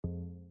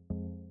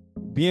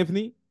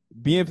Bienvenue,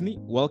 bienvenue,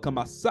 welcome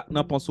à Sak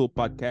Nan Panso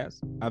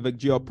podcast avec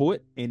J.R.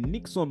 Poet et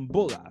Nixon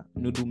Bola.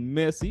 Nous nous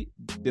merci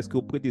de ce que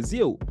vous prêtez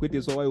zéro, prêtez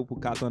oreille pour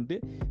qu'attendre,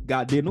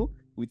 gardez-nous.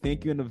 We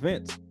thank you in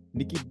advance.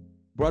 Nikki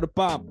brought a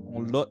pop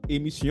on l'autre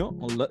émission,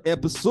 on l'autre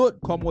épisode.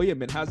 Come on,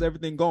 man. How's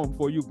everything going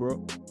for you,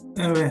 bro?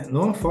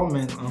 Nou en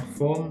forme,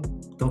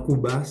 tankou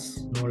bas,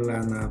 nou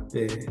la nap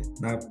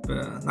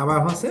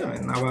avanse,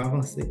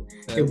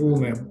 E pou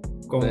mèm,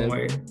 komon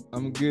e?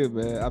 I'm good,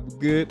 man. I'm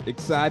good,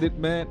 excited,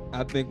 man.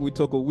 I think we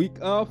took a week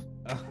off,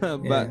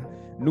 but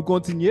nous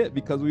continue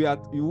because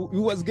you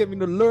was giving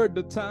the Lord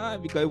the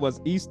time because it was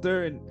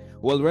Easter and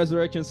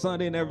Resurrection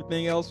Sunday and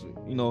everything else,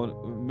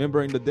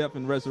 remembering the death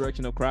and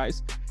resurrection of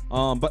Christ.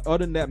 But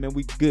other than that, man,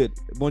 we good.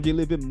 Bon Dieu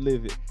live it.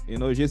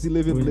 Jésus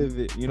live it.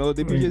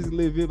 Depuis Jésus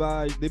live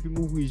it, depuis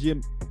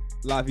mourir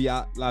la vie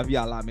à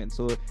la, man.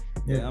 So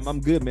I'm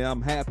good, man.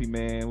 I'm happy,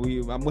 man.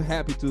 I'm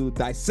happy to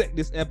dissect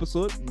this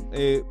episode.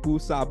 Et pour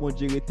ça, bon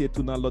Dieu était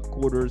tout dans l'autre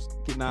quarters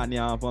qui n'a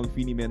rien avant le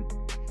fini, man.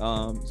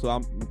 So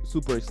I'm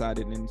super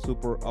excited and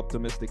super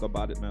optimistic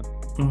about it, man.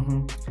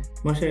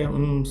 Mon cher,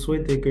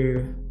 souhaite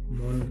que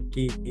mon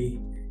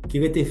qui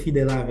rete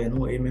fidèle avec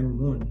nous et même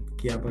monde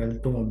qui après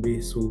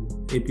tomber sur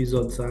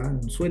épisode ça,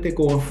 nous souhaitons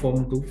qu'on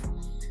forme tout.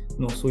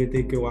 Nous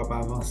souhaitons qu'on va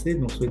avancer,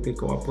 nous souhaitons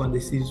qu'on va prendre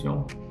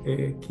décision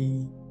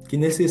qui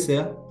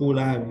nécessaire pour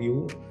la vie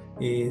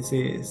et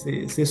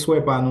c'est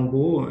souhait pas nous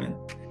pour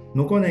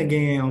nous connaissons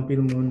gagner un peu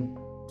le monde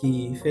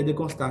qui fait des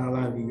constats dans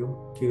la vie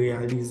qui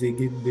réalise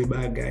des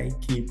bagailles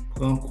qui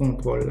prend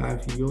contrôle la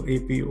vie et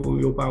puis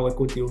yo pas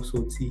côté au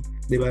sorti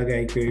des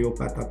bagailles que yo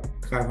pas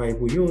travail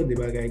pour yo, des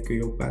bagailles que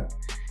yo pas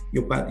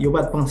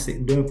de penser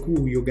d'un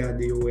coup yo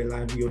garder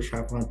la vie yo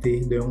charpenter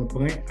d'un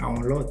point à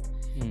un l'autre.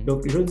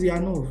 Donc je dis à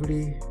nous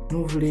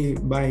voulons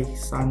bail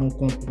ça nous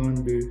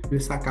comprendre de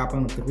ça qu'a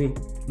entrer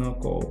dans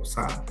corps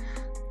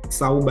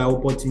ça ou ba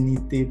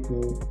opportunité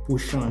pour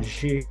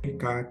changer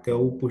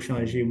caractère ou pour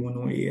changer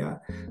mon et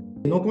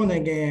donc on a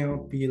gagné un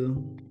pile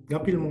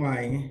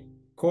moyen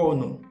corps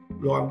nous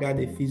le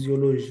regarder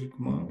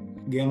physiologiquement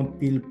gagne un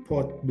pile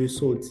porte de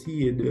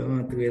sortie et de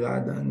rentrer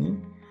là-dedans.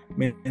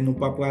 Mais nous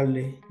pas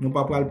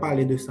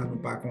parler de ça nous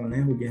pas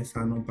connaître ou bien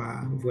ça nous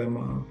pas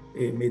vraiment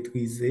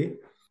maîtriser.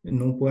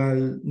 Nous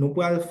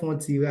pas font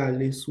tirer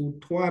aller sous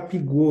trois plus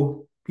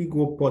gros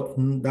portes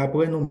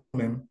d'après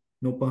nous-mêmes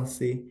nous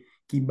penser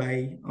qui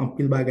bail en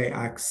pile bagay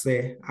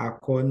accès à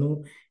corps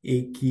nous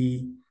et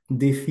qui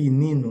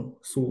définit nous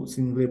sous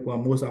si nous voulons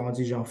prendre mot ça on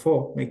dit genre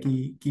fort mais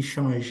qui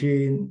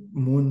changer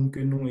monde que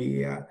nous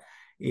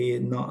et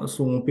dans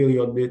sur une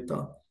période de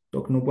temps.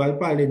 Donc, nous allons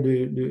parler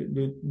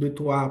de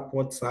trois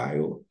portes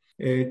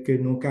que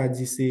nous avons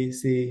dit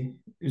c'est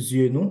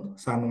yeux nous,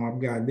 ça nous a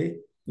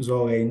regardé,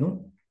 oreilles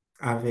nous,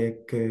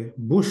 avec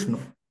bouche nous.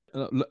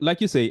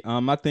 Like you say,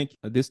 I think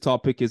this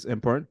topic is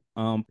important.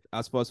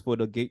 As far as for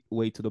the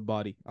gateway to the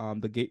body,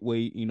 the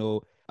gateway,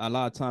 a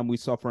lot of time we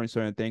suffering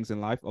certain things in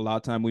life. A lot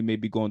of time we may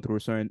be going through a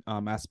certain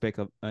aspect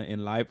of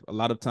in life. A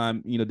lot of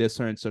time, there's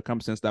certain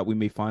circumstance that we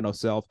may find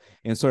ourselves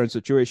in certain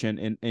situation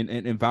in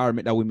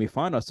environment that we may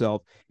find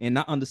ourselves and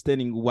not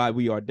understanding why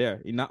we are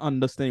there, and not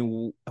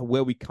understanding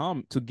where we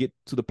come to get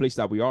to the place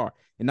that we are,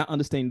 and not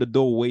understanding the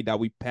doorway that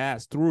we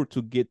pass through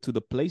to get to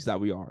the place that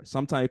we are.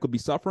 Sometimes it could be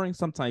suffering,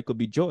 sometimes it could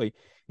be joy.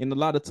 And a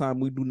lot of time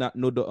we do not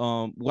know the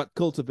what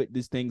cultivate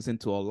these things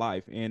into our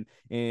life. And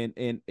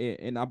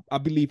I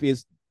believe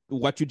is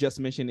what you just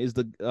mentioned is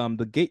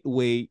the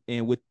gateway,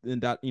 and within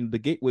that, the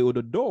gateway or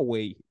the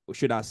doorway,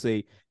 should I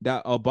say,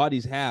 that our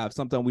bodies have.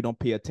 Sometimes we don't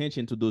pay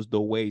attention to those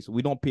doorways.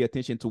 We don't pay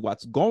attention to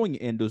what's going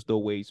in those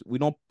doorways. We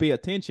don't pay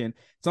attention.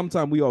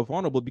 Sometimes we are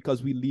vulnerable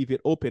because we leave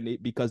it open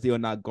because they are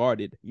not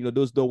guarded.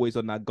 Those doorways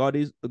are not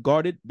guarded.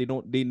 They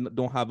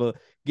don't have a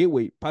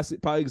gateway.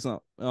 Par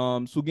exemple,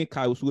 sou gen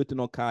kay ou sou ete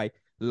non kay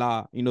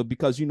la,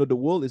 because the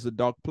world is a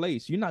dark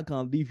place. You're not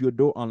gonna leave your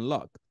door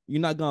unlocked. You're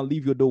not going to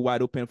leave your door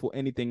wide open for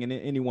anything and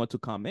anyone to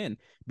come in,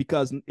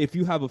 because if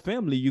you have a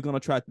family, you're going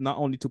to try not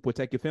only to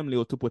protect your family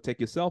or to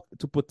protect yourself,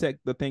 to protect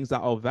the things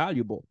that are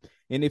valuable.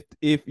 And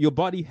if your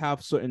body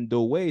have certain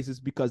doorways, it's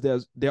because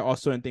there are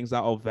certain things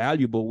that are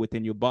valuable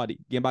within your body.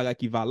 Gen bagay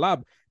ki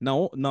valable nan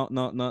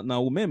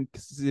ou même,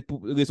 c'est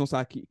pour raison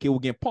ça que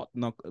ou gen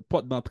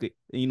porte d'entrée,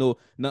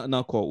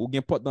 nan corps, ou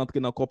gen porte d'entrée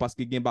nan corps parce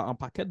que gen un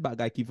paquet de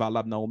bagay ki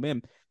valable nan ou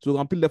même. So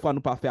en pile de fois nous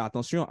pas faire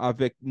attention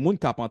avec moun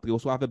k'ap entrer ou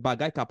soit avec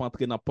bagay k'ap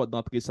entrer dans porte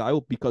d'entrée ça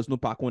because nous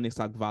pas connaît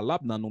ça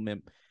valable dans nous même.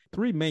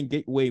 Three main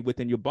gateway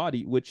within your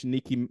body, which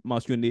Nikki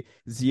mentionné,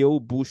 yeux,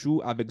 bouche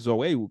avec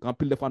oreilles. Quand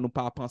pile de fois nous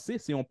pas penser,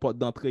 c'est on porte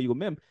d'entrée yo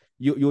même.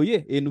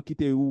 Et nous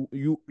quitter yo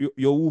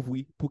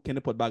ouvrir pour qu'il ne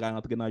pas de bagarre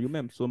entrer dans yo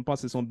même. So je pense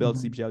c'est son bel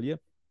cible là.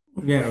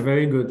 Yeah,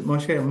 very good. Mon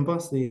cher, je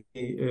pense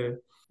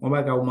on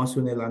va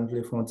mentionner là, nous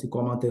faire un petit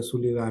commentaire sur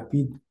les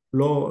rapides.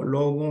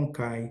 L'on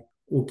caille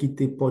ou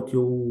quitter porte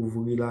yo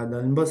ouvrir là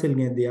dans. Je pense qu'il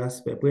y a des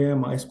aspects.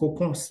 Premièrement, est-ce qu'on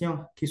conscient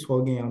qu'il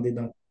soit gagné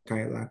dans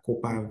caille là qu'on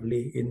pas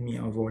vle ennemi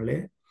en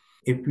volet?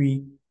 Et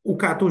puis, ou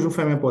ka toujours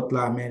fermer porte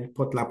là, mais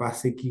porte là pas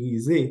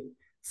sécurisée,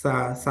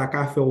 ça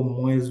ka fait au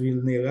moins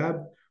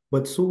vulnérable,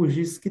 mais sous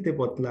juste quitter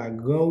porte là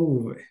grand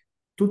ouvert,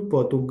 tout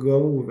porte ou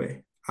grand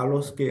ouvert.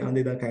 Alors que en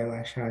dedans kay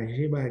la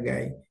chargé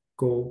bagay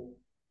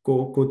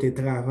côté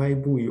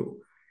travail pour yo.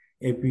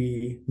 Et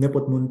puis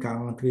n'importe monde qui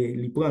rentrer,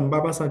 li prend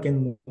pas parce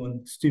qu'un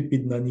monde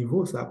stupide dans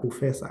niveau ça pour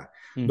faire ça.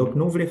 Donc Mhm.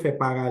 nous voulons faire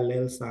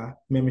parallèle ça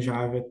même genre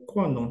avec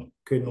quoi non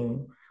que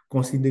nous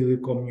considérer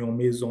comme une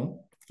maison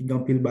qui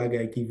gagne pile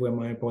bagay qui est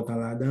vraiment important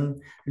là-dedans,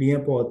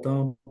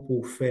 l'important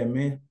pour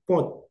fermer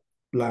porte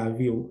la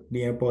vie,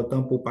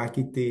 l'important pour pas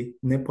quitter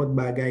n'importe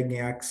bagay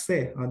gain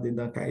accès en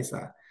dedans kay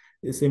ça.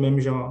 C'est même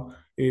genre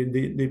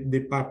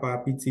des papas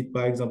petites,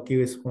 par exemple, qui sont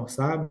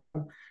responsables,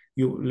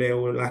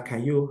 la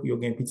caillou, yo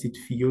gen petite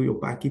fille, yo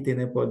pas quitter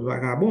n'importe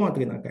vagabond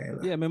entrer dans caille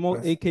là. Yeah, men mon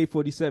Parce-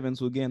 AK-47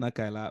 sou gen nan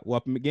kay la.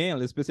 Wap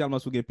gen, espesyalman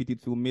sou gen pitit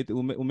fi ou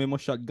men mon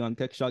shotgun,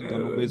 kek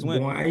shotgun ou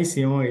bezwen. bon,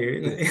 haïtien,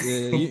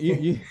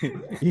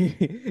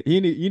 You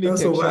need dans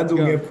kek sauvage, ou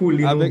shotgun. gen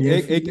pouli nou Avec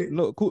bien filé.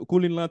 no,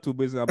 koulin lan tou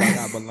bezwen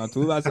bagabon lan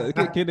tou.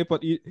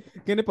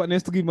 Ken ne pot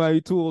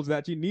instrument tools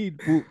that you need.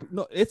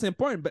 No, it's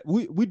important, but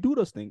we do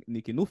those things,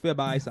 Niki. Nou fe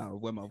ba sa,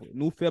 vraiment.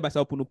 Nou fe ba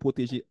sa pou nou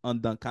protéger an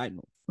dan kay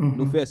nou.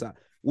 Nou fe Mhm. sa.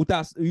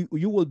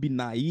 You will be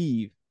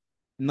naive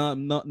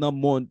nan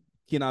moun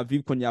qui n'a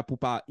vive qu'on y a pour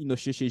pas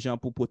chercher gens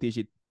pour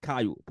protéger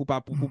caillou pour pas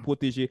pour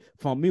protéger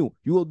famille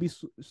you will be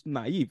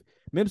naïve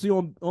même si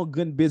on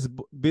gagne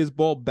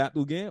baseball bat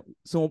ou gain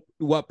si on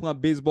va prendre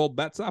baseball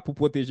bat ça pour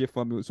protéger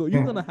famille so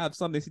you're gonna have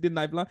something si des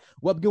knife là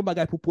ou gagne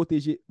bagay pour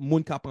protéger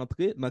moun qui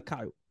entrer dans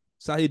caillou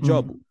ça c'est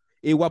job Mhm.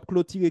 et ou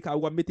clôturer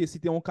ou mettre si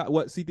t'es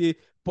si t'es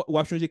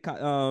ou changer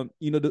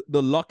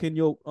the lock in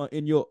your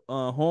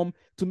home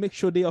to make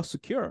sure they are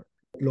secure.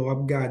 Lò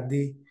ap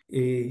gade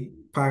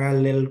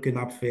paralèl ke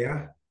nap fe a,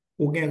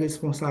 ou gen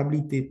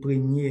responsabilite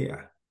premye a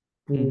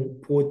Mhm. pou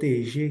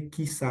proteje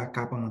ki sa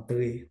kap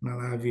antre nan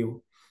la vi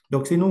ou.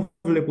 Dok se nou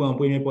vle pou an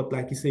premye pot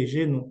la ki se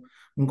genou,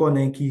 nou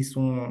konen ki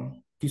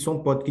son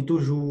pot ki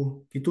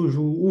toujou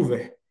ouve,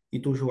 ki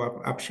toujou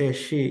ap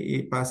chèche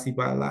e pasi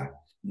pa la.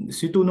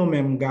 Sitou nou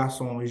menm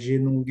gason,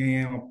 genou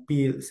gen an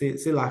pil,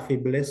 se la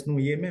febles nou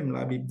ye menm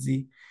la Bib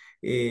di.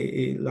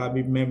 La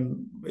Bib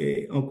même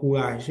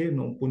encourager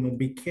nous pour nous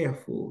be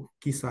careful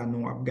qui ça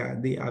nous a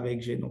gardé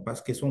avec genou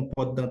parce que son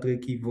porte d'entrée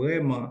qui est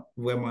vraiment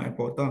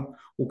important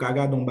ou ka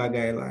gade un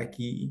bagay là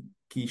qui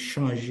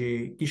change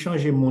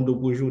le monde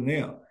pour journée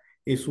hein.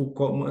 Et sous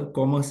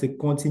comment c'est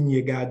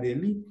continuer garder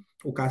lui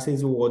ou ka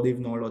saisi ou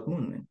devenir l'autre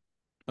monde hein.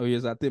 Oh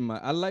yes, I think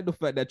I like the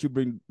fact that you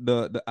bring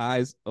the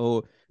eyes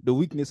or the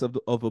weakness of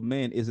a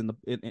man is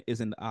is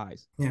in the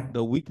eyes. Yeah.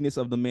 The weakness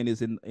of the man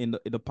is in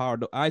the power.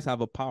 The eyes have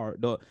a power.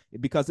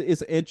 Because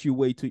it's an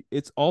entryway to.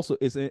 It's also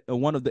is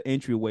one of the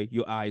entryway.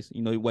 Your eyes,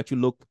 what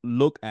you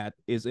look at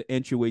is an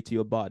entryway to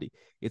your body.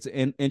 It's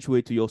an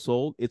entryway to your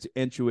soul. It's an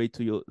entryway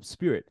to your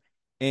spirit.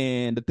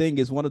 And the thing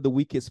is, one of the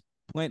weakest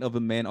point of a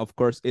man, of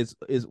course, is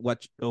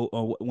what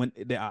when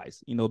the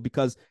eyes.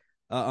 Because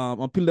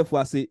en pile de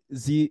fois, c'est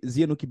zi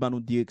nous qui ban nous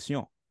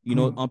direction.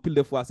 En pile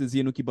de fois, c'est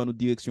zi nous qui ban nous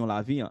direction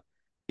la vie. Hein.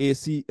 Et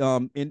si,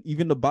 and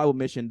even the Bible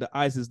mentioned the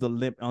eyes is the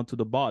lamp unto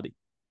the body.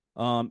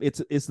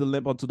 It's the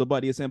lamp unto the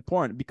body. It's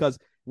important because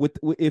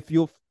if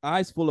your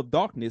eyes full of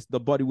darkness, the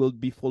body will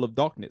be full of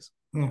darkness.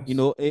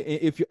 Yes.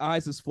 If your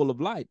eyes is full of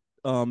light,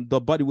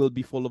 the body will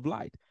be full of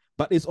light.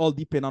 But it's all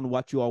depend on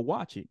what you are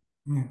watching.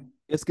 Yeah.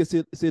 Est-ce que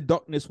c'est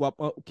darkness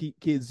qui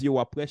est yeux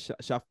après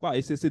chaque fois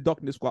et c'est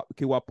darkness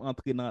qui va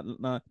entrer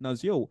dans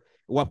yeux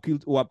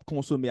ou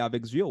consommer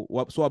avec yeux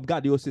ou soit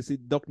regarder c'est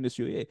darkness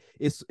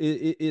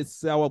et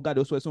ça va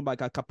regarder soit son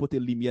bac à capoter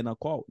lumière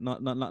encore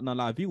dans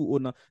la vie ou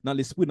dans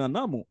l'esprit dans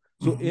l'amour.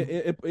 So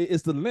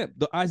it's the lamp.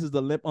 The eyes is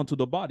the lamp unto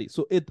the body.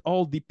 So it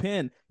all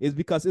depends. It's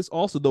because it's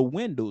also the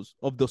windows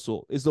of the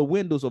soul. It's the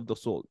windows of the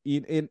soul.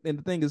 And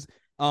the thing is,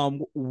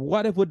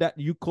 whatever that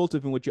you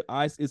cultivate with your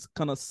eyes is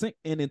kind of sink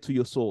into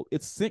your soul.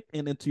 It's sink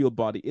into your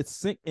body. It's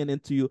sink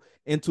into you,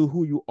 into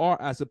who you are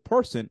as a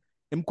person.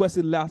 Et moi,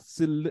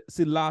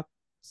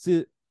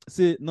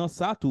 c'est dans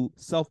ça tout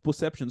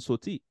self-perception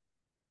sorti.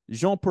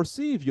 J'en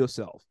perceive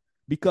yourself.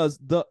 Because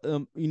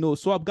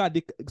so ap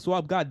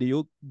gade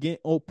yo gen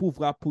an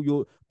pouvoir pour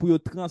yo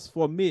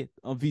transformer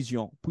en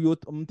vision, pour yo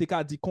m'te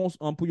ka di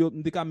pour yo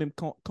m'te ka même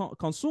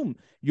consume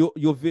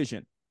your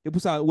vision. Et pour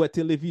ça ouais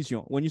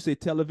television, when you say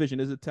television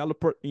is a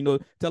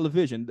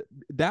television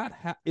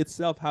that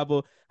itself have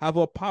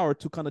a power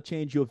to kind of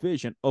change your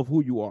vision of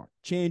who you are,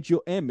 change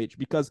your image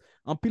because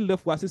en pile de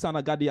fois c'est ça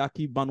na gade a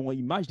ki ban nou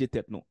image de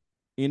tête nou.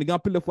 Et nous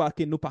avons fois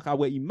que nous pas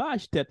avoir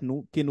image tête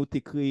nous que nous t'ai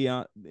créé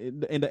in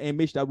the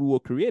image that we were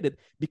created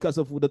because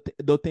of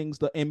the things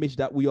the image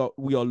that we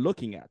are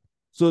looking at.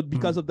 So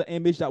because of the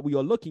image that we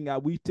are looking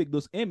at, we take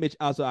those image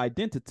as our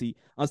identity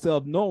instead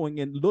of knowing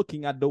and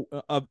looking at the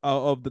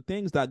of the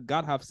things that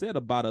God have said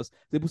about us.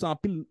 C'est pour ça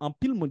en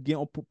pile monde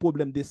gagne un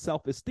problème de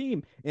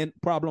self-esteem and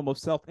problem of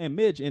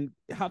self-image and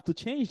have to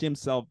change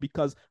themselves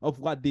because of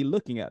what they're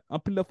looking at. En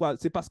pile fois,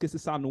 c'est parce que c'est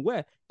ça nous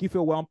qui fait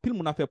ouais en pile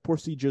monde a fait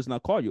procedures dans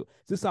corps yo.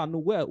 C'est ça nous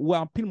ouais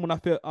en pile monde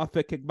a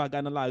fait quelques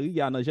bagages dans la rue,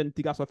 dans jeune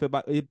tigre ça fait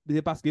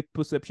c'est parce que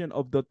perception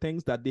of the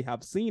things that they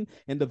have seen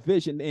and the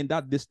vision and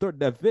that distort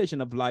their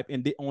vision of life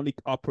and they only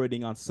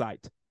operating on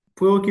sight.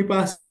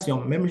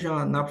 Preokupasyon, menm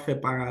jan nap fe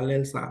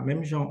paralel sa,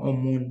 menm jan an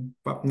moun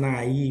pap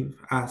naiv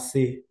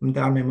ase,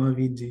 mta menm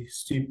anvi di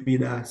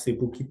stupide ase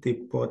pou kite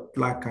pot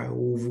laka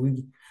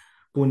ouvri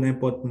pou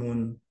n'importe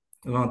moun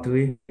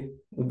rentre,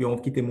 ou bien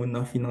kite moun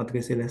nan fin rentre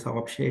se lè sa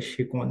wap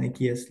chèche konen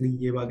ki es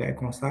liye bagay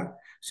kon sa.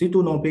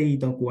 Sitou nan peyi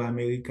tankou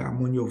Amerika,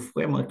 moun yo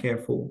vreman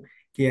careful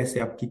ki es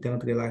ap kite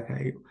entre la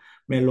kayo.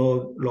 Men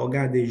lò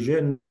gade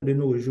jen de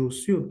nou jou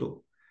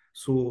surtout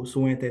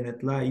sou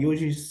internet la, yo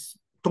jis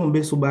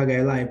tombe sou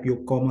bagay la epi yo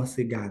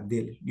komanse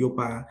gade l. Yo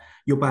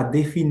pa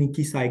defini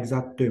ki sa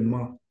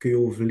exactement ke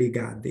yo vle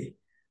gade.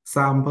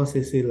 Sa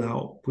mpense se la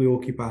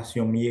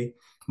preokipasyon miye.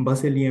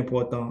 Mpense li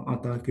important en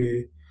tant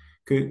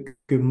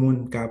que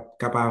moun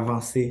kap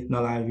avanse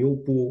nan la vi ou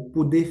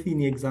pou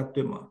defini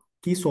exactement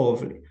ki so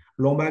vle.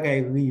 Lon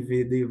bagay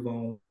rive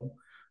devan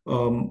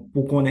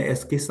pou konen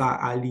eske sa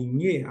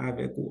alinye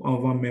avek ou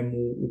anvan menm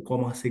ou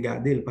komanse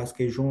gade l.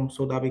 Paske jon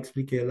so dap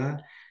explike la,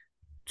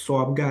 so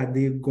ap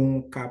gade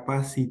gon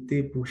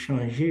kapasite pou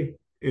chanje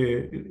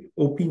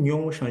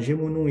opinyon, chanje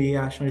moun ou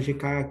a chanje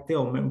karakter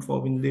ou menm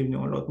fò vin deveni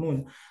an lot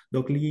moun.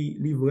 Donk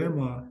li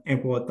vreman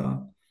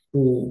important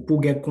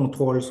pou gen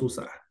kontrol sou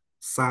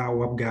sa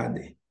wap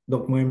gade.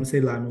 Donk mwen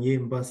mse la miye,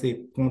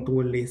 mpense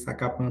kontrole sa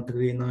kap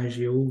entre nan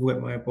je ou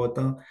vreman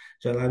important.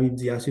 Jan la bib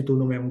di a, sütou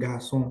nou menm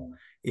gason,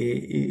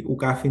 ou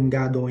ka fin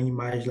gade an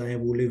imaj la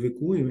yon vou leve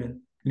kou,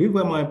 li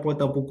vreman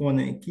important pou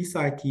konen ki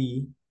sa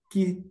ki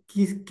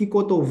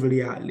koto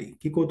vle ale,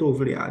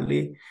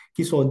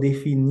 ki so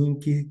defini,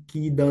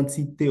 ki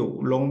identite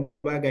ou, lon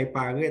bagay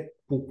paret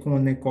pou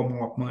konen koman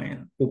wap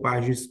mayen, pou pa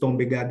jist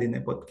tombe gade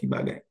nepot ki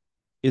bagay.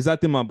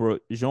 Exactement, bro.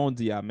 Jean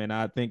Dia, man.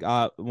 I think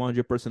I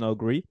 100%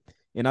 agree.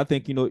 And I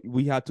think,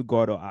 we had to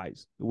guard our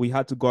eyes. We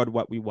had to guard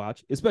what we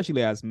watch,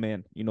 especially as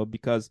men,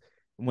 because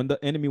when the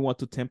enemy want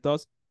to tempt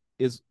us,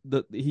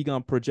 he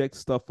gonna project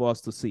stuff for us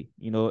to see,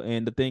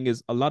 and the thing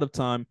is a lot of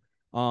time,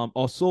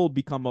 our soul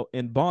become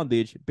in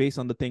bondage based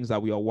on the things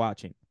that we are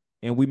watching.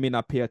 And we may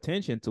not pay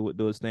attention to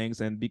those things,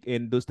 and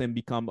those things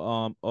become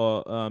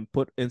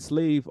put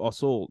enslave our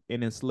soul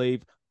and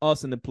enslave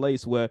us in a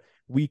place where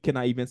we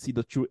cannot even see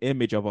the true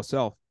image of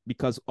ourselves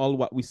because all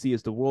what we see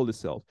is the world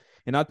itself.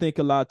 And I think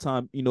a lot of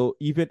time,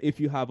 even if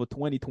you have a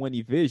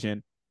 20/20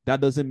 vision, that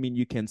doesn't mean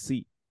you can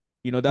see.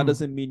 That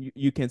doesn't mean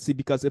you can see,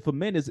 because if a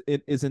man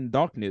is in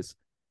darkness,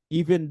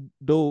 even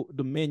though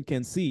the man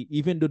can see,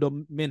 even though the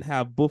man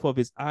have both of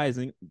his eyes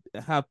and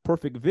have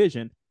perfect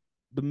vision,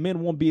 the man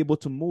won't be able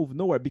to move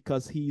nowhere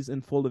because he's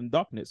in full in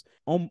darkness.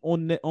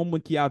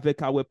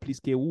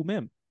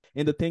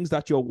 And the things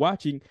that you're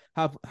watching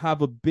have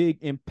a big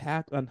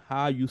impact on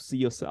how you see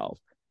yourself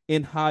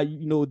and how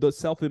the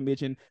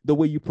self-image and the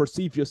way you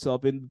perceive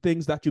yourself and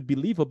things that you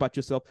believe about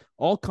yourself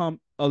all come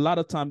a lot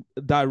of time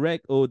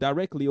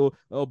directly or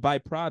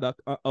byproduct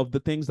of the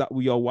things that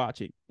we are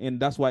watching. And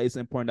that's why it's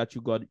important that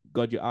you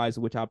got your eyes,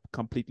 which I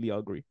completely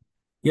agree.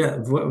 Yeah,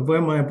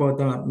 vraiment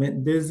important.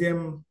 Men,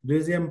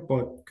 deuxième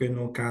pot que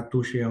nou ka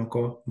touche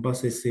ankon,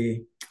 parce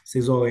se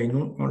zorey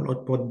nou, an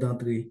lot pot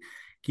d'entrée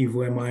ki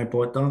vraiment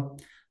important.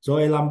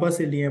 Zorey la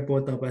mpase li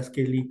important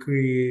paske li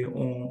kreye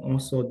an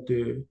sort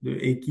de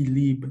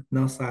ekilibre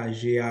nan sa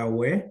GA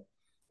wè.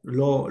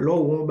 Lo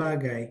won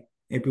bagay,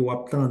 epi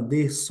wap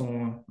tande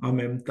son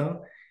an menm tan,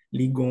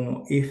 li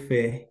gon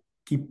efè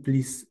ki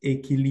plis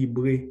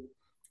ekilibre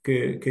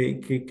ke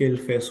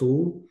l fè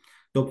sou.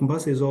 Donc, je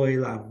pense que ces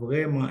oreilles-là,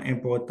 vraiment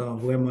important,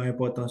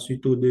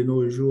 surtout de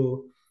nos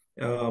jours.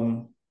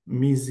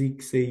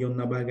 Musique, c'est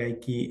une bagaille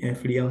qui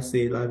influence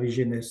la vie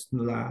jeunesse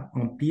là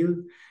en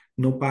pile.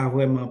 Nous pas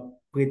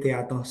vraiment prêter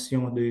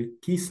attention de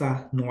qui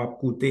ça nous a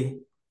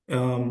coûté.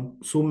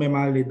 Sous même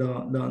aller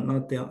dans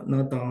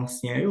temps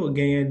ancien, il y a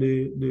gagné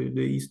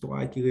de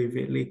histoires qui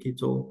révèlent qui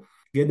disent,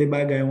 il y a des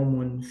bagailles en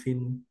monde fin,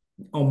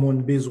 en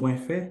monde besoin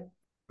fait.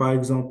 Par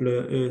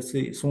exemple,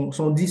 c'est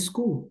son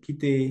discours qui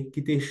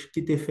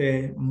te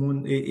fait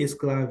mon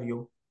esclave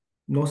yo.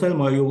 Non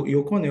seulement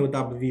yo connaît yo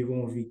tap vivre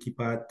une vie qui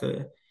pat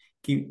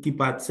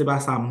c'est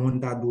pas ça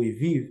monde ta doit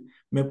vivre,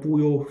 mais pour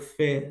yo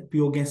faire pour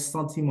yo gen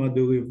sentiment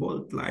de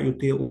révolte là, yo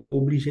te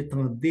obligé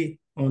tendre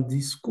un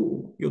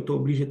discours, yo te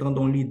obligé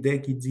tendre un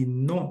leader qui dit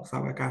non,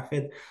 ça va pas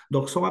faire.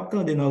 Donc ça va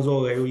tendre dans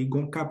oreilles, ils ont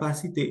une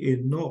capacité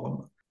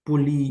énorme pour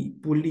li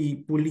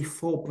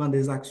faut prendre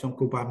des actions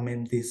qu'on pas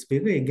même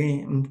espérer.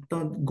 Un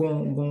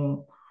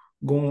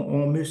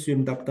monsieur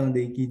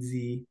m'attendait qui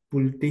dit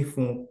pour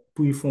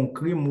ils font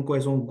crime ou quoi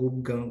ils ont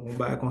groupe gang on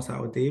va comme ça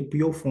puis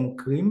ils font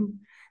crime.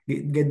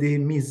 Il y a des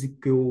musiques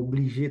que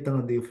obligé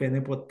de faire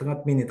n'importe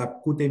 30 minutes à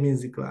écouter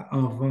musique là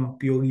avant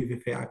puis arriver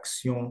faire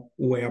action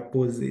ou à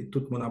poser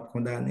tout le monde a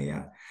condamné.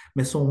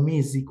 Mais son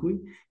musique oui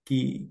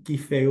qui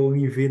fait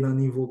arriver dans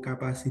niveau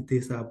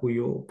capacité ça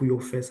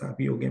pour faire ça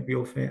puis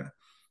faire.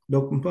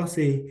 Donc, je pense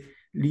que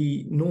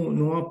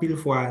nous en pile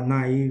fois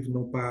naïfs,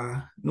 nous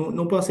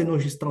pensons nous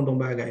juste dans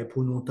bagaille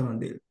pour nous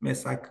entendre. Mais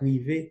ça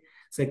crive,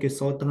 c'est que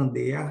ça entendre,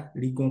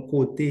 li gon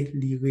côté,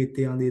 li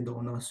rete en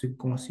dedans dans le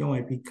subconscient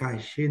et puis qu'a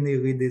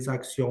générer des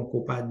actions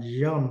qu'on pas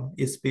jamais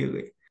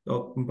espérer.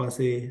 Donc, je pense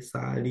que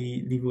ça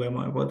li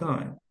vraiment important.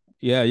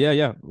 Yeah.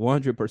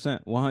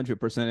 100%.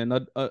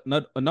 100%.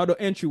 And another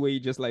entryway,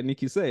 just like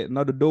Nikki said,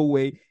 another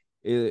doorway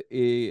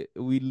we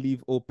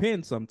leave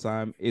open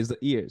sometime is the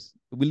ears.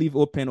 We leave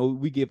open or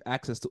we give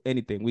access to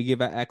anything. We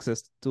give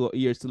access to our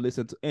ears to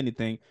listen to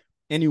anything.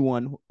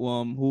 Anyone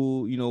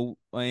who,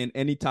 in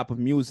any type of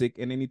music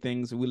and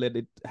anything, so we let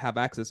it have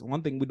access.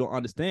 One thing we don't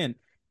understand,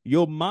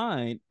 your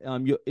mind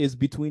is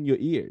between your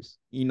ears.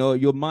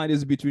 Your mind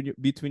is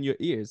between your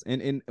ears.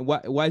 And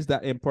why is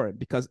that important?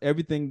 Because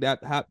everything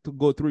that had to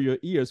go through your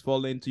ears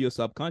fall into your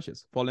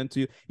subconscious, fall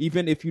into,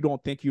 even if you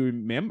don't think you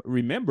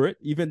remember it,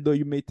 even though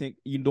you may think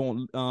you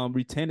don't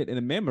retain it in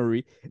a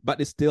memory, but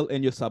it's still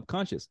in your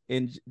subconscious.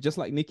 And just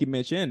like Nikki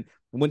mentioned,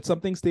 when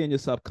something stay in your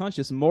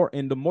subconscious more,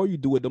 and the more you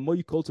do it, the more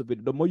you cultivate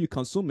it, the more you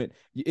consume it,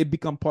 it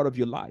become part of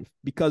your life.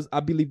 Because I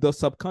believe the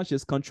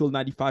subconscious control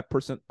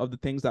 95% of the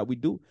things that we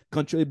do.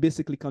 It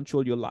basically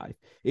control your life.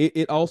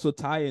 It also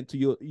tie into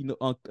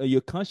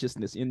your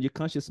consciousness, in your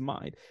conscious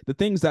mind, the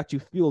things that you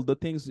feel,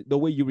 the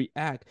way you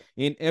react,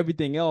 and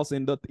everything else.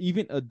 And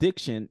even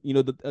addiction,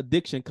 the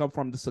addiction come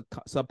from the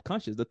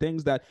subconscious. The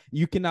things that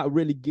you cannot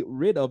really get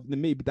rid of,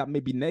 that may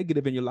be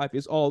negative in your life,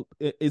 is all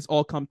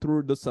come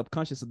through the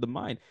subconscious of the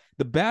mind.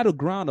 The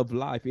battleground of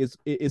life is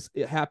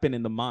it happen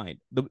in the mind.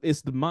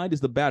 The mind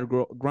is the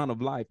battleground of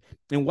life,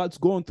 and what's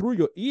going through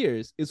your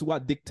ears is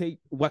what dictate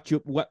what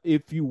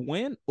if you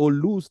win or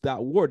lose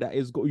that word that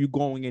is you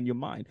going in your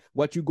mind,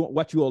 what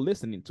you are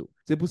listening to.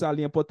 C'est pour ça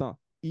l'important,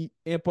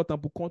 important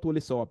pour contrôler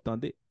ça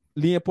entendez.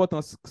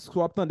 L'important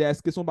soit attendre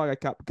est-ce que son bagage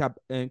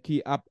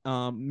qui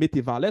mette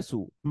valeur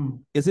sur.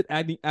 Is it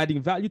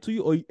adding value to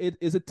you, or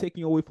is it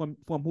taking away from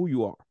who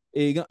you are?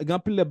 Et gan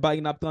pile le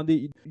bagay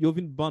n'attendez yo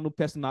vin ban nou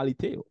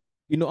personnalité yo.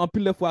 En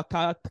pile de fois,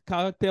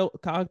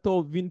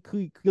 caractère vient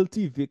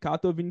cultiver,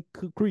 caractère vient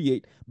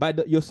create by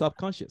your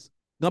subconscious.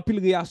 Quand pile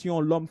réaction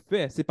l'homme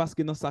fait, c'est parce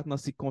que dans sa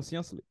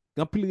conscience.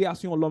 Quand pile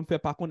réaction l'homme fait,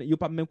 par contre, il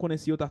pas même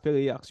connaître si il a fait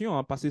réaction,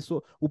 hein, parce que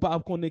so, ou pas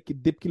connaître que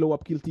depuis qu'il a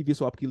cultivé,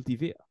 soit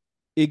cultivé.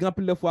 Et quand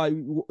pile de fois,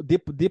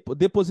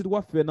 déposer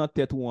doit faire dans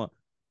tête ou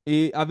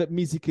et avec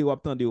musique que vous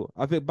attendez,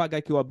 avec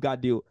bagay que vous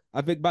regardez,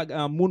 avec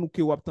moun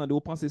que vous attendez,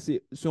 vous pensez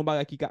c'est un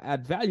bagay qui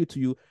add value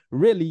to you.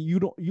 Really,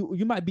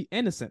 you might be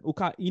innocent. Ou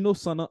ka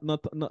innocent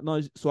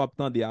non so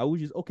attendez, ou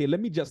juste okay, let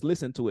me just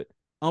listen to it.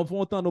 En vous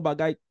entendre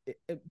bagay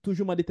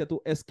toujours demander tête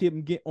est-ce que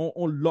m'gen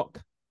on lock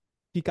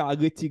qui ka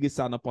retirer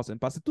ça dans personne,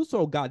 parce que tout ça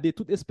regarder,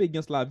 toute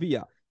expérience la vie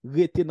a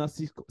rete dans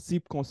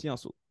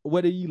subconscience.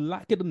 Whether you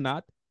like it or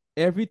not,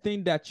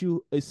 everything that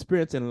you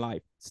experience in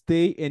life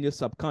stay in your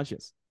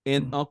subconscious.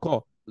 And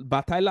encore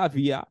bataille la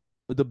vie,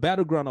 the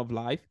battleground of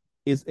life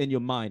is in your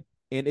mind,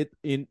 and it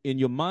in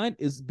your mind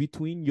is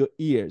between your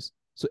ears.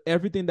 So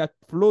everything that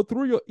flow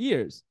through your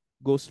ears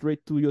goes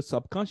straight to your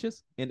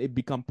subconscious, and it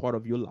become part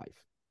of your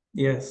life.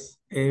 Yes,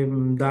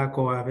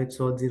 d'accord avec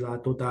ça dit là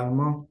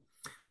totalement.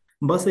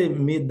 Bon, c'est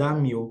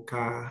mesdames yo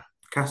ka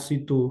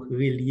surtout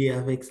relié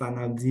avec ça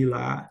n'a dit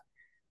là.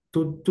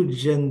 Tout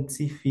jeune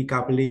ti fi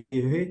k'ap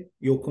leve,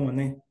 yo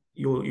konen,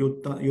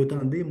 yo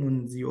tande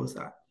moun di yo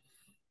sa.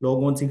 Lò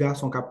gon ti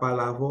garçon k'ap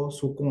pale avò,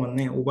 sou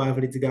konen, ou pa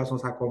vle ti garçon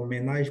sa kom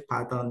menaj,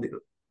 pa tande.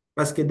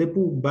 Paske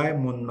depou bay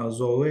moun nan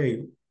zore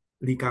yo,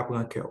 li ka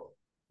pran kèw.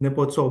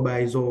 Nepot so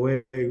bay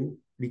zore yo,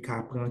 li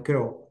ka pran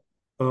kèw.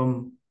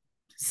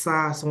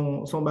 Sa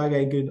son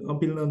bagay ke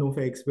anpil nan nou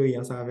fè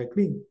eksperyans avèk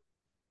li.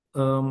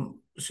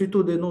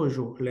 Surtout de nos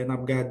jours, les n'a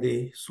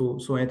regardé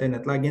sur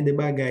Internet, là, il y a des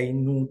bagailles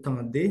nous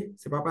tendez,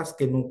 c'est pas parce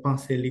que nous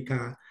pensons les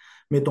cas,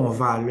 mettons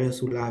valeur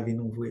sur la vie,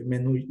 nous, vrai, mais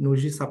nous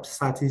juste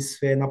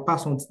satisfait, n'a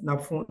pas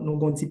nous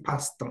avons dit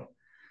passe-temps.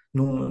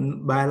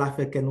 Nous, bah, la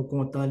fait que nous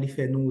contents, il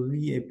fait nous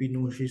rire, et puis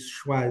nous juste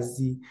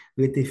choisi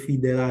rester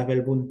fidèle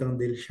avec pour nous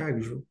tendre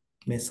chaque jour.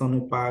 Mais sans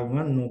nous pas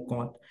rendre nous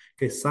compte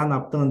que ça n'a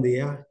pas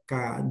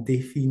qu'à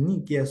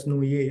définir qui est-ce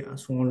nous est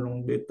sur un long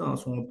de temps,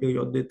 sur une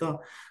période de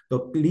temps.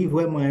 Donc, c'est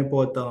vraiment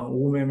important,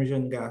 ou même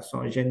jeune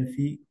garçon, jeune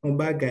fille, on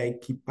bagaille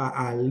qui pas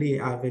aller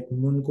avec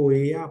mon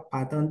coréa, pas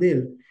attendre.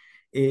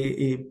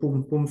 Et pour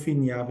me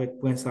finir avec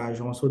Prince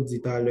Agent, on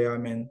dit à l'heure,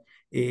 amen.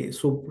 Et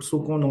ce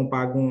qu'on n'a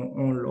pas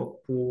on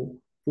lock pour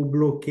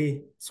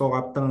bloquer son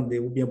attendre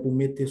ou bien pour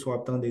mettre son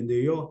attendre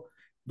dehors.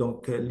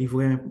 Donc, c'est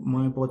vraiment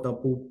important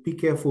pour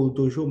piquer fort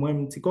toujours. Moi,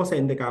 si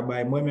conseil de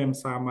cabay, moi-même,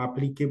 ça m'a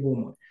appliqué pour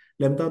moi.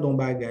 L'aime temps d'un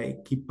bagay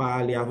qui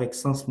parle avec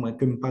sens, moi,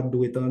 que je ne pas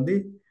doit attendre,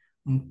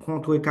 je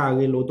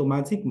contrecarrer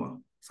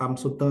automatiquement. Ça me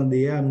saute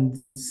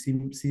si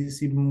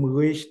me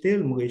rejeter,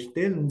 je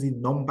me dis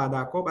non, pas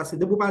d'accord, parce que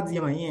de ne pas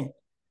dire rien.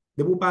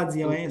 De ne pas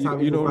dire rien, ça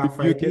veut pas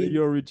faire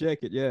you're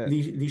rejected, yeah.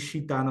 Les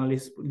chita dans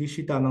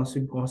le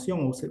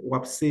subconscient, ou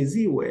a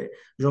saisi, ouais.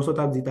 J'en suis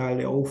dit à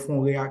l'heure, au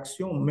fond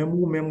réaction, même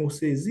ou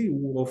saisi,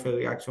 ou on fait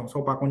réaction,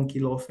 sans pas contre qui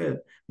l'ont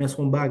fait, mais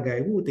son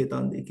bagage, ou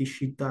t'étendais, qui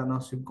chita dans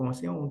le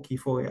subconscient, qui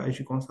faut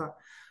réagir comme ça.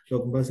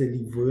 Donc, bah, c'est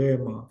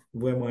vraiment,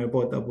 vraiment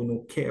important pour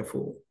nous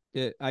careful.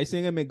 Yeah,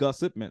 Haïtien aime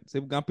gossip, man. C'est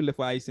quand pile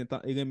fois Haïtien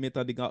aime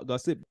de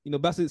gossip.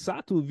 Parce que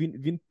ça tout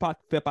vient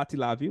faire partie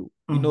de la vie.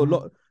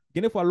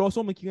 Des fois,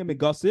 lorsqu'on qui aime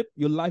gossip,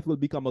 your life will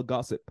become a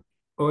gossip.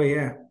 Oh,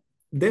 yeah.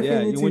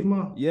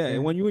 Définitivement. Yeah,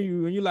 when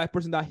you like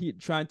person that he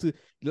trying to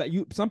like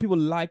you, some people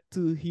like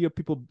to hear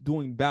people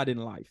doing bad in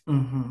life.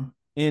 Mhm.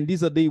 And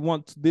these are they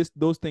want this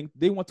those things,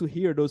 they want to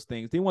hear those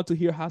things, they want to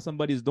hear how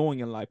somebody's doing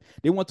in life,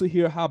 they want to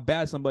hear how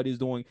bad somebody's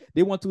doing,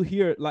 they want to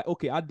hear like,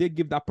 okay, I did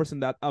give that person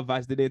that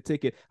advice, they didn't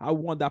take it, I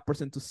want that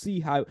person to see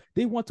how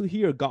they want to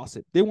hear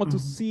gossip, they want to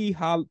Mhm. see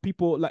how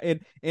people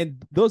like, and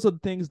those are the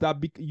things that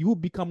you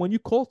become when you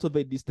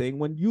cultivate this thing,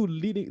 when you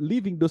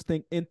leaving those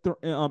things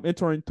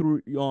entering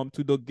through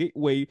to the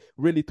gateway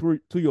really through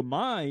to your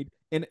mind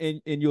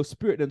and your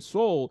spirit and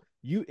soul,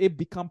 you it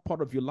become part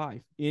of your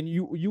life, and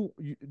you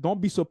don't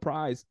be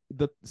surprised,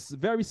 the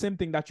very same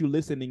thing that you're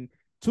listening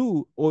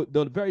to or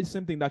the very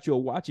same thing that you're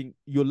watching,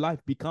 your life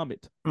become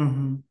it.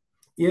 Mhm.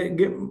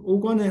 Ou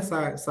konen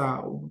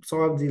sa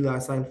wap di la,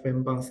 sa l fè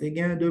m panse,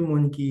 gen de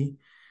moun ki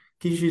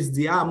jist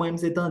di, mwen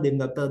mse tande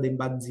m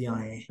bat di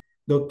an.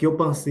 Dok yo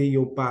panse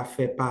yo pa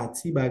fè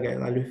pati bagay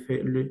la,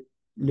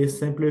 le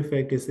simple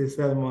fè ke se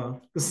selman,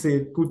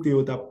 se koute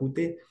yo tap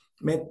koute,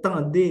 men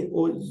tande,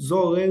 o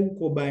zore ou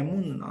ko bay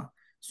moun nan,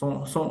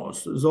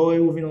 zore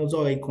ou vinon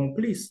zore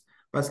komplis,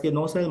 paske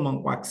non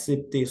selman ko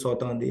aksepte so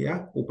tande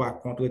ya, ou pa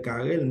kontre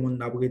karel,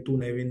 moun ap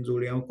retounen vin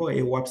zole anko,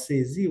 e wap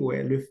sezi,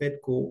 le fèt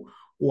ko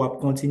ou ap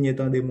kontinye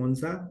tande moun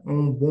sa,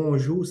 un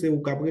bonjou, se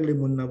ou kapre le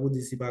moun nan vou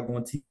disi pa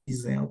gonti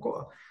dizen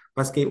anko,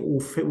 paske ou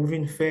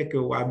vin fè ke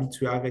ou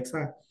abitue avèk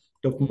sa.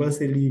 Donc, moi, Mhm.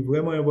 c'est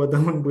vraiment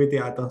important de prêter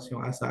attention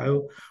à ça.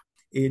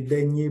 Et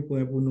dernier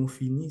point pour nous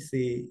finir,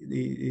 c'est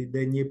le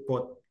dernier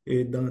porte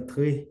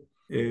d'entrée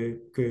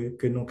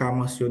que nous avons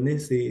mentionné,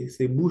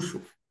 c'est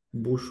Bouchou.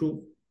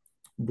 Bouchou,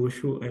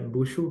 Bouchou.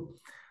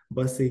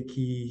 C'est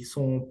qui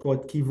sont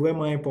portes qui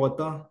vraiment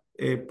important.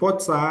 Et porte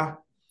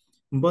ça,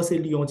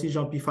 c'est un petit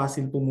gens plus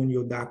facile pour nous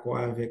yo d'accord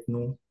avec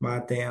nous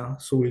matin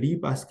sur lit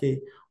parce que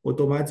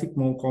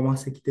automatiquement on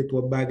commence à quitter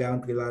trois bagages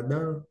entre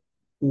là-dedans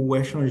ou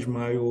un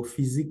changement yo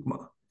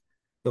physiquement.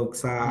 Donc,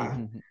 ça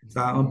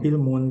un peu Mhm. le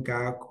monde qui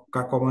a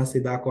commencé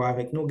d'accord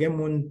avec nous. Il y a des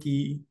gens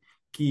qui,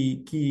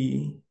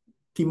 qui,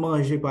 qui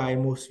mangent par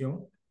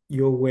émotion.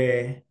 Yo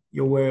ouais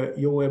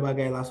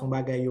bagay la son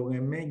bagay yo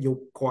remen,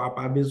 yo croit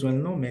pas besoin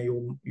non, mais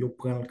yo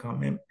prennent quand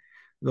même.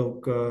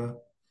 Donc,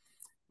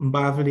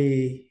 mba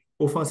vle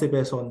offenser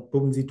personne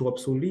pour me dire trop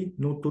sur lui.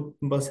 Nous tous,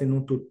 m'pense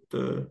nous tous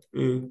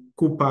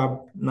coupables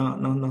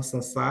dans ce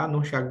sens ça.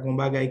 Nous chaque bon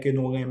bagay que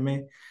nous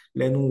remen,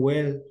 les nous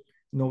well,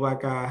 nous va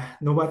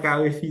ka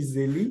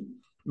refuser lui.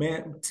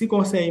 Mais si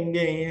conseil me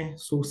gagne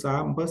sur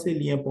ça, m'pense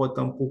li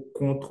important pour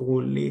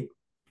contrôler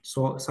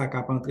ça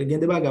cap entre. Gen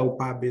des bagay ou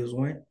pas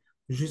besoin,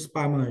 juste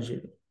pas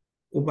manger.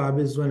 Ou pas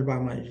besoin de pas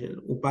manger.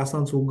 Ou pas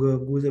sentir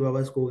goût, c'est pas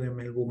parce qu'on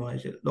remet pour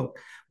manger. Donc,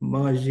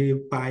 manger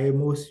par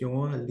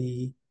émotion,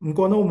 m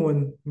konon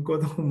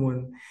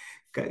moun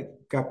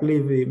ka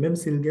pleve, même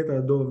s'il get a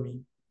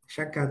dormi,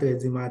 chaque 4 heures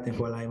du matin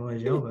pour aller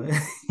manger,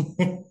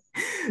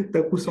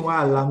 t'as coup son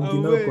alarme qui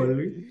Ah nan ouais. kol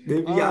lui,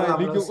 depuis All right,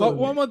 alarme Nick. nan One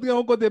sonne. more thing, I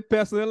want to go to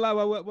personal life.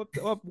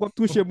 What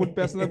touch him with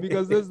personal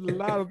because there's a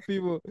lot of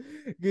people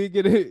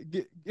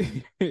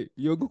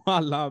you go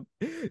alarm,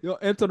 you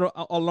enter the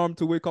alarm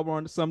to wake up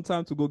on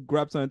sometime to go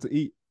grab something to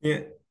eat.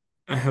 Yeah,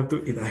 I have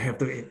to eat.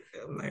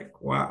 I'm like,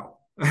 wow.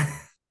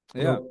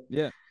 Yeah, Donc,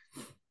 yeah.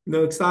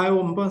 Donc, ça,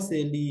 yo, m'pense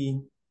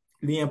li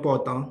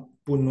important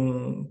pour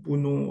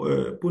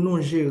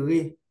nous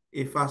gérer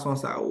et façon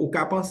ça. Ou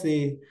ka pense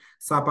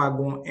ça pas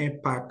gon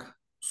impact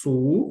sur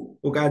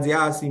ou ka di,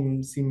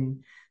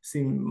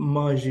 si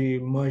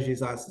manger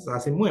ça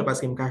c'est moins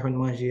parce que m'ka jwenn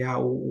manger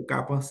ou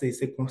ka pense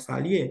c'est comme ça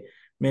lié.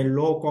 Mais là,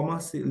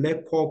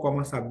 le corps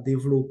commence à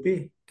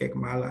développer quelques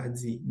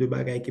maladies de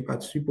bagaille qui pas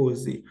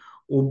supposé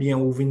ou bien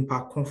ou vin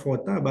pas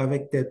confortable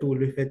avec tête ou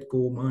le fait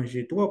qu'on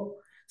mange trop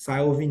ça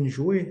a vient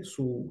jouer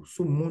sous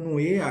moun ou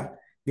ye a.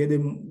 Il y a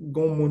des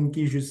gens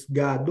qui juste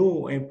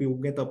gado un peu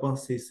ou gen ta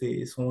pensé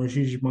c'est son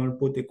jugement le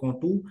pote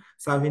kontou,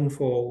 ça vient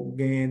faut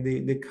gagner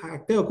des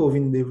caractères qu'on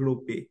vient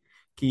développer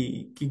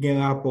qui gen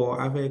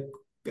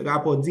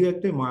rapport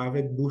directement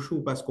avec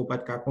bouchou parce qu'on pas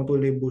de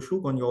contrôler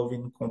bouchou quand on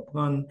vient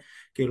comprendre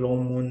que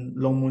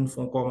l'on moun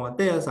font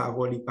commentaire ça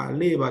va lui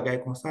parler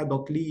bagay comme ça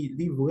donc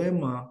li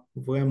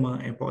vraiment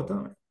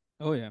important.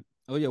 Oh yeah.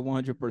 Oh yeah,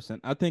 100%.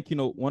 I think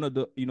one of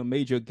the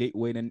major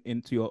gateway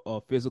into your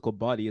physical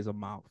body is a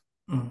mouth.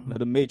 Now, Mhm.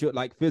 the major,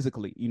 like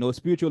physically,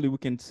 spiritually, we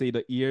can say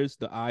the ears,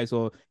 the eyes,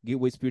 or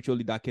gateway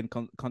spiritually that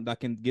that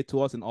can get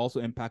to us and also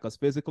impact us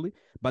physically.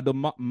 But the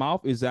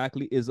mouth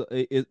exactly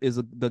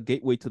the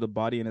gateway to the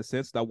body in a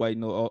sense. That why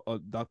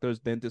doctors,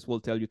 dentists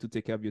will tell you to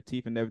take care of your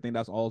teeth and everything.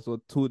 That's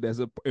also too that's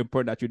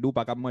important that you do.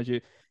 Pas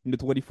manger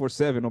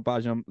 24/7 on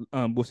pas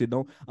bosser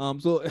donc.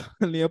 So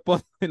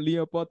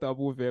l'important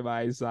pour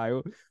faire ça,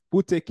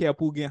 pour take care,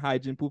 pour gain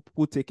hygiene,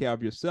 pour take care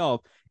of yourself.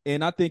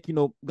 And I think,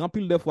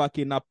 gampil de fois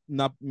que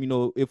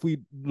if we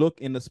look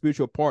in the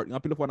spiritual part,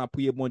 gampil de fois na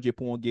prier bon Dieu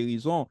pour une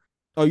guérison,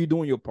 are you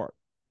doing your part?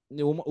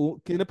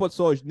 Que n'importe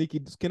ça,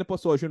 que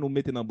n'importe ça, je nous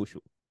mette dans bouche.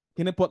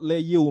 Que n'importe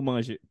les ou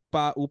manger.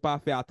 Ou pas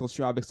faire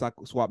attention avec ça,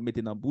 soit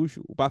mettre dans bouche.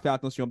 Ou pas faire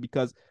attention,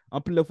 because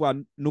en plus de fois,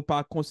 nous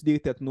pas considérer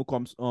tête nous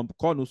comme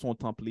quand nous sommes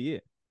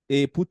templiers.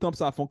 Et pourtant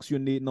ça a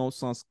fonctionné dans le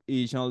sens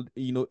et genre,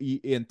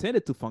 it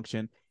intended to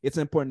function, it's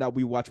important that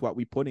we watch what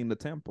we put in the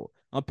temple.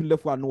 En pile de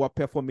fois, nous a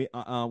performé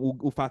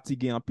ou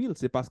fatigué en pile,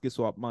 c'est parce que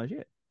soit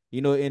manger.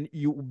 And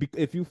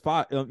if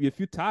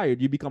you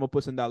tired, you become a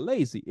person that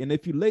lazy. And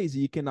if you're lazy,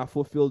 you cannot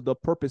fulfill the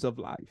purpose of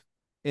life.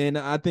 And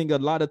I think a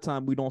lot of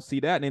time we don't see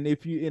that. And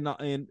if you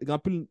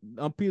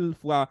en pile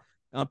fois,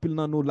 en pile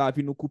dans nos la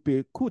vie nous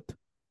couper coûte,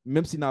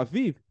 même si nous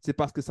vivons, c'est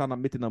parce que ça n'a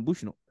mis dans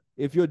bouche non.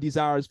 If your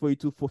desire is for you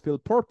to fulfill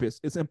purpose,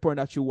 it's important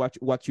that you watch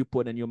what you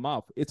put in your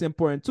mouth. It's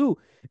important too,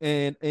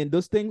 and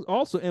those things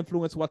also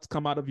influence what's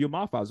come out of your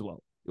mouth as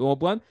well.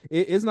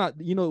 It's not,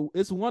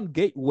 it's one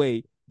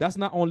gateway. That's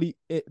not only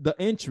the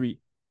entry;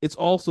 it's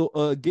also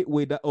a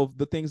gateway of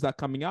the things that are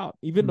coming out.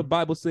 Even the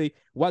Bible say,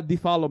 "What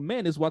defile a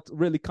man is what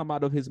really come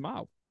out of his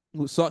mouth."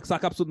 So ça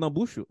capte dans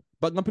bouche.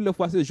 But quand pile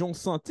fois c'est Jean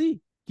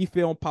senti qui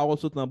fait un parole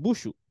sur dans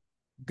bouche.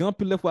 Quand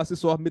pile fois c'est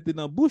soit mettre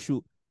dans bouche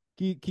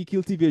qui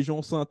cultive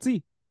Jean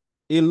senti.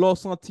 Et l'on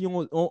senti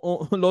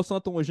l'on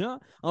sent ton gens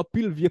en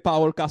pile vieux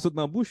parole qui saute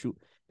dans bouche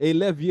et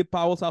les vieux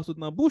paroles ça saute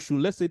dans bouche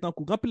laisse tant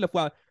coup grand pile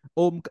fois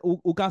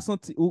ou ka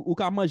senti ou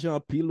ka manger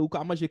en pile ou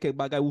ka manger quelque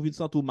bagage ou vinn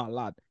sent tout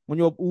malade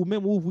ou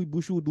même ouvrir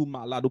bouche ou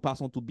malade ou pas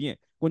sent tout bien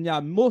quand y a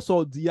mot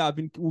so dit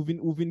ou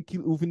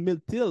vinn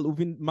meltel ou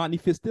vinn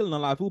manifester dans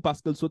la vie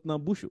parce qu'elle saute dans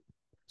bouche.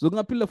 So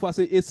grand pile fois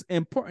c'est it's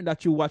important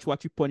that you watch what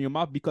you put in your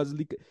mouth because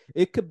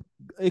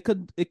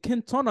it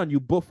can turn on you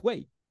both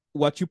ways.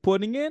 What you're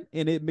putting in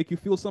and it make you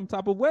feel some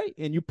type of way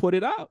and you put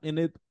it out and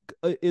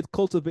it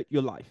cultivate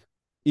your life.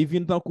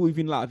 Even tant qu'on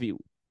even la vie.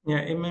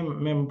 Yeah, et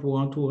même pour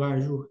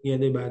entourage, il y a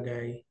des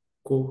bagailles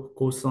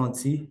qu'on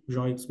senti,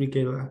 j'en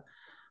expliqué là.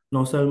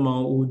 Non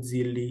seulement ou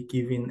dit li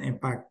qui viennent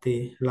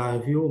impacter la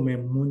vie, mais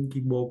moun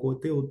qui bon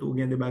côté, autour,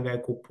 il y a des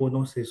bagailles qu'on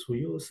prononce sur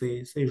yo,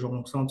 c'est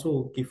j'en senti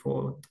qu'il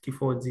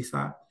faut dire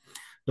ça.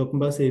 Donc,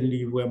 moi, c'est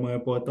li vraiment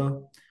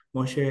important.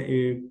 Mon cher,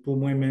 et pour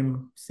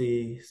moi-même,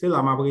 c'est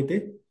la ma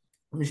vérité.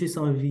 J'ai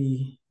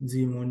envie de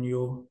dire, mon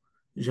yo,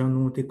 j'en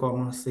nous te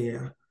commencé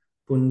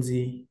pour nous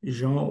dire,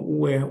 Jean,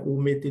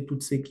 où mettez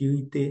toute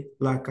sécurité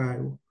la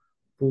caillou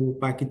pour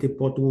pas quitter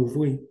porte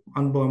ouverte.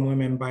 En bas,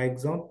 moi-même, par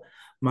exemple,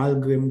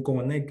 malgré me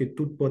connaître que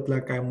toute porte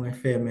la caille moi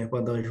fermée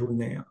pendant la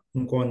journée,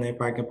 je connais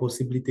pas de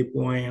possibilité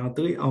pour un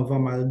entrer, avant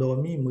mal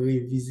dormir, me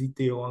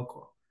revisiter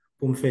encore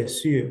pour me faire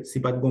sûr si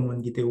pas de bon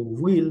monde qui te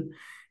ouvrir,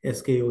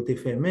 est-ce que vous te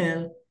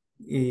fermé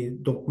et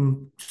donc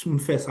je me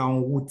fais ça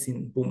en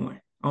routine pour moi.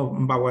 Je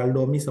ne vais pas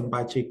dormir sans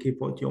pas checker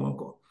porte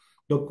encore.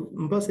 Donc,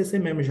 je pense que c'est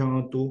même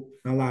genre tout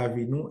dans la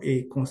vie, nous,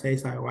 et conseil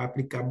ça est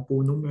applicable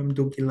pour nous, même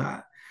tout qui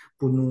là,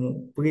 pour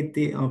nous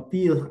prêter en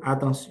pile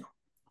attention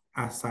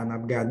à ça n'a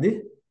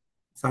regardé,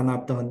 ça n'a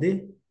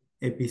attendé,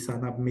 et puis ça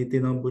n'a mis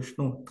dans la bouche,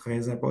 non,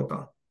 très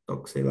important.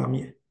 Donc, c'est la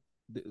mienne.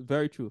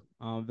 Very true.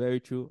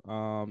 Very true.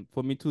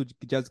 For me to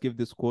just give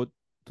this quote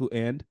to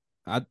end.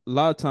 A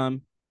lot of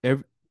time,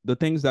 the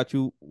things that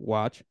you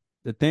watch,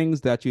 the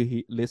things that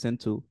you listen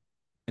to,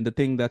 and the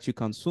things that you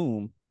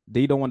consume,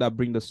 they don't want to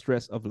bring the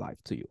stress of life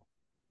to you.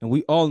 And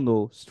we all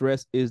know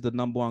stress is the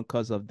number one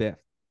cause of death.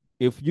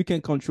 If you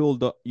can control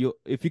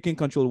if you can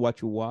control what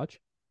you watch,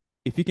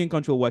 if you can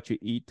control what you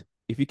eat,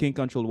 if you can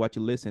control what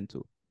you listen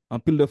to, en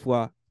pile de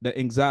fois, the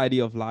anxiety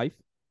of life,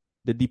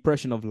 the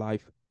depression of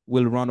life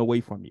will run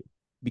away from you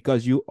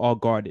because you are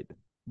guarded.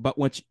 But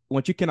once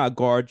you cannot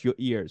guard your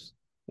ears,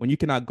 when you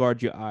cannot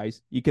guard your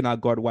eyes, you cannot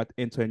guard what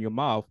enter in your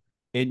mouth,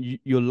 and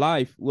your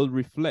life will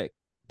reflect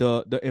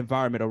the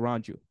environment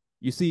around you.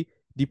 You see,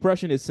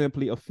 depression is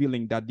simply a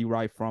feeling that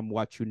derives from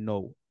what you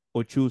know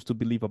or choose to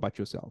believe about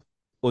yourself,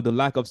 or the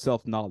lack of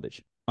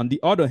self-knowledge. On the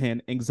other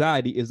hand,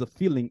 anxiety is a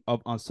feeling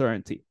of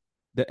uncertainty,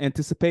 the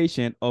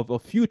anticipation of a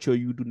future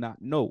you do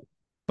not know.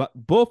 But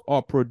both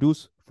are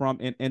produced from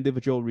an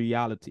individual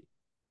reality,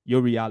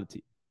 your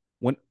reality.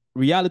 When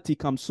reality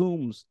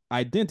consumes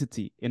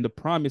identity and the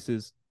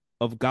promises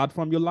of God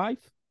from your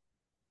life,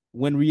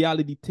 when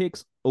reality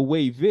takes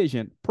away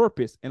vision,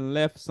 purpose, and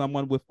left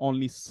someone with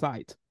only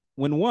sight,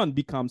 when one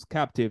becomes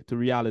captive to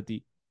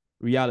reality,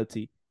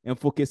 and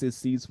focuses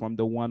sees from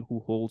the one who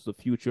holds the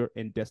future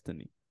and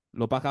destiny.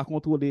 L'on pas qu'à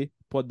contrôler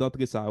porte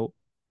d'entrée ça.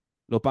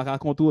 L'on pas qu'à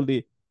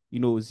contrôler,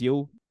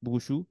 zio,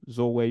 bouchou,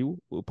 zoweyu,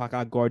 ou pas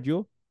qu'à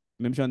gardio.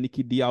 Même j'en ai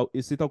qui dit,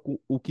 et c'est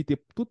ou quitter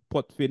toute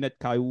porte fenêtre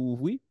qu'a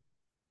ouvri,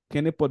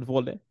 qu'un n'importe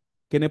volet,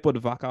 qu'un n'importe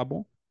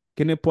vagabond,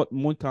 qu'un n'importe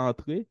monde qu'a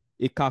entré,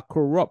 et qu'a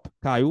corrupt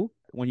caillou,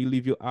 when you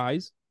leave your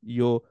eyes,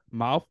 your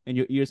mouth, and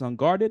your ears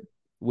unguarded,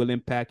 will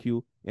impact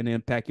you and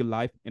impact your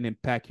life and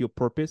impact your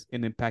purpose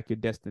and impact your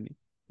destiny.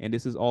 And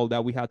this is all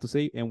that we have to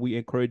say. And we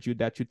encourage you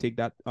that you take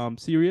that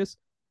serious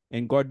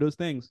and guard those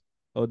things,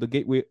 the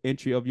gateway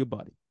entry of your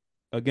body.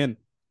 Again,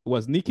 it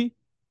was Nikki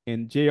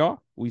and JR.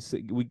 We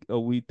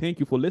thank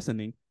you for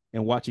listening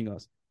and watching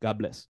us. God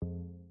bless.